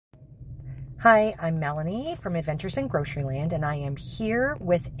Hi, I'm Melanie from Adventures in Groceryland, and I am here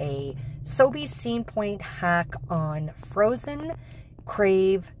with a Sobeys Scene Point hack on frozen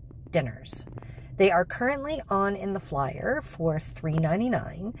Crave dinners. They are currently on in the flyer for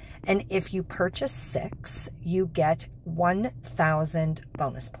 $3.99, and if you purchase 6, you get 1,000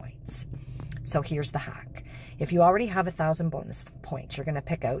 bonus points. So here's the hack. If you already have 1,000 bonus points, you're going to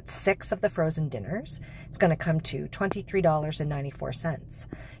pick out 6 of the frozen dinners. It's going to come to $23.94.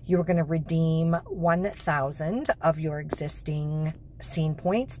 You are going to redeem 1,000 of your existing scene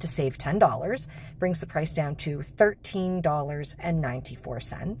points to save $10. Brings the price down to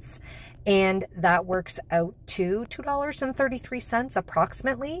 $13.94. And that works out to $2.33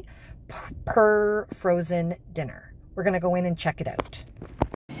 approximately per frozen dinner. We're going to go in and check it out.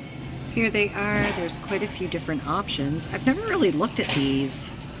 Here they are. There's quite a few different options. I've never really looked at these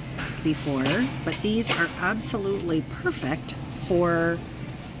before, but these are absolutely perfect for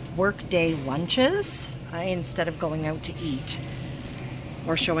workday lunches instead of going out to eat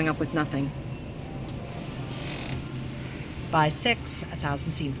or showing up with nothing. Buy 6,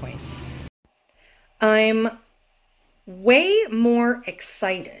 1,000 scene points. I'm way more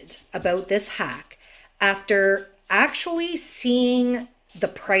excited about this hack after actually seeing the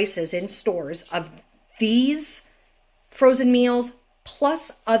prices in stores of these frozen meals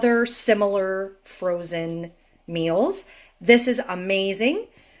plus other similar frozen meals. This is amazing.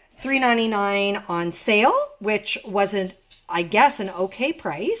 $3.99 on sale, which wasn't, I guess, an okay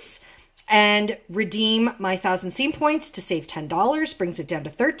price. And redeem my 1,000 scene points to save $10, brings it down to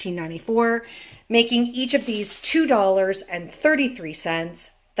 $13.94, making each of these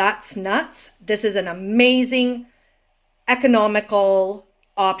 $2.33. That's nuts. This is an amazing economical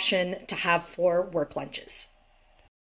option to have for work lunches.